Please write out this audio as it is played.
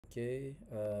Okay,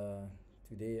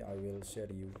 today I will share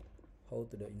you how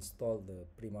to install the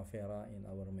Primavera in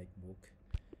our MacBook.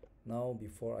 Now,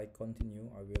 before I continue,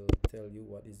 I will tell you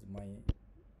what is my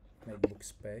MacBook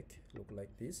spec. Look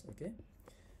like this. Okay,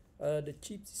 the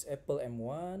chip is Apple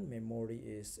M1, memory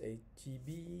is 8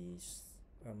 GB,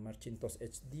 Macintosh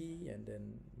HD, and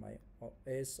then my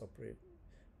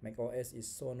Mac OS is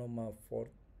Sonoma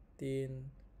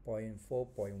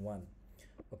 14.4.1.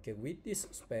 Okay, with this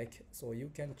spec, so you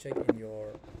can check in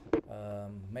your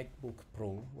MacBook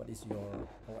Pro what is your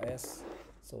OS.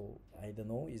 So I don't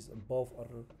know is above or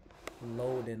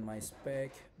low than my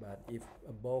spec, but if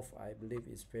above, I believe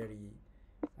it's very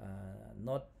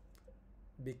not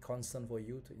big concern for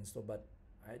you to install. But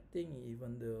I think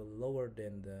even the lower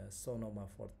than the Sonoma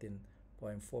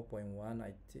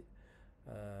 14.4.1,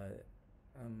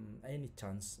 any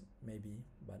chance maybe,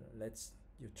 but let's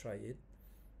you try it.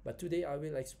 But today I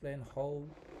will explain how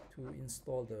to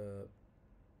install the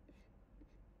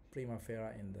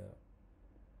Primavera in the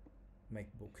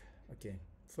MacBook. Okay,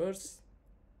 first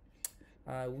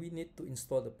we need to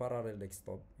install the parallel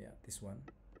desktop. Yeah, this one.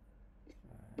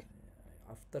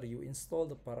 After you install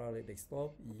the parallel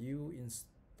desktop, you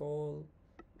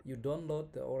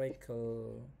download the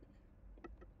Oracle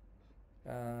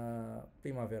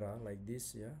Primavera like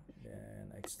this. Yeah,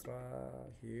 then extra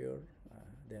here,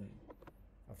 then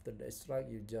after the extract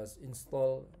you just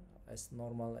install as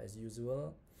normal as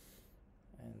usual,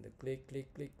 and the click,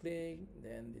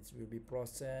 then it will be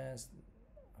processed.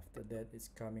 After that, it's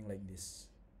coming like this.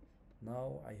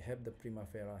 Now I have the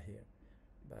Primavera here,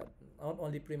 but not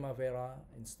only Primavera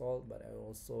installed, but I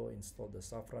also installed the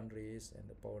Saffron Race and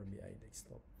the Power BI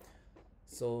desktop.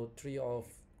 So three of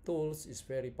tools is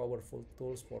very powerful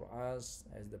tools for us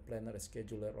as the planner,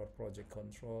 scheduler, or project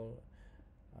control,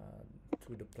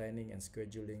 through the planning and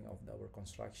scheduling of our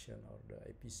construction or the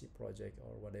APC project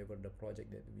or whatever the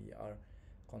project that we are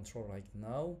control right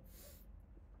now.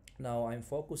 Now I'm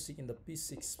focusing in the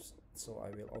P6, so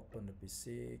I will open the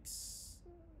P6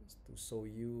 to show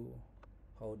you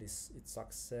how it's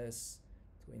success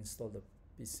to install the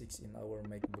P6 in our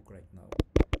MacBook right now.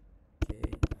 Okay,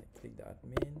 I click the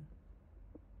admin,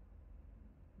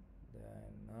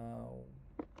 then now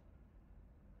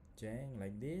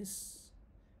like this.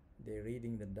 They're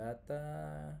reading the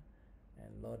data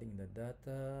and loading the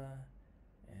data,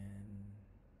 and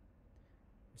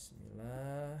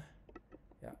Bismillah.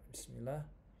 Yeah, Bismillah.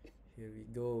 Here we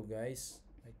go, guys.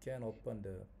 I can open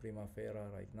the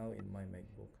Primavera right now in my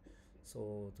MacBook.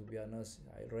 So to be honest,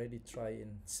 I already tried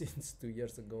in since 2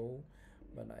 years ago,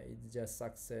 but it's just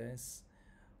success.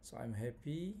 So I'm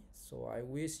happy. So I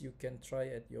wish you can try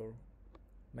at your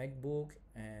MacBook,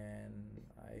 and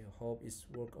I hope it's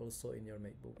work also in your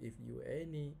MacBook. If you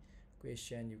any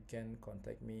question, you can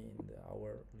contact me in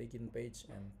our LinkedIn page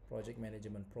and Project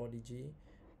Management Prodigy,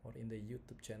 or in the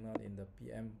YouTube channel in the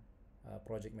PM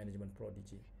Project Management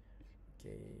Prodigy.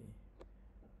 Okay,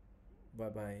 bye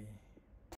bye.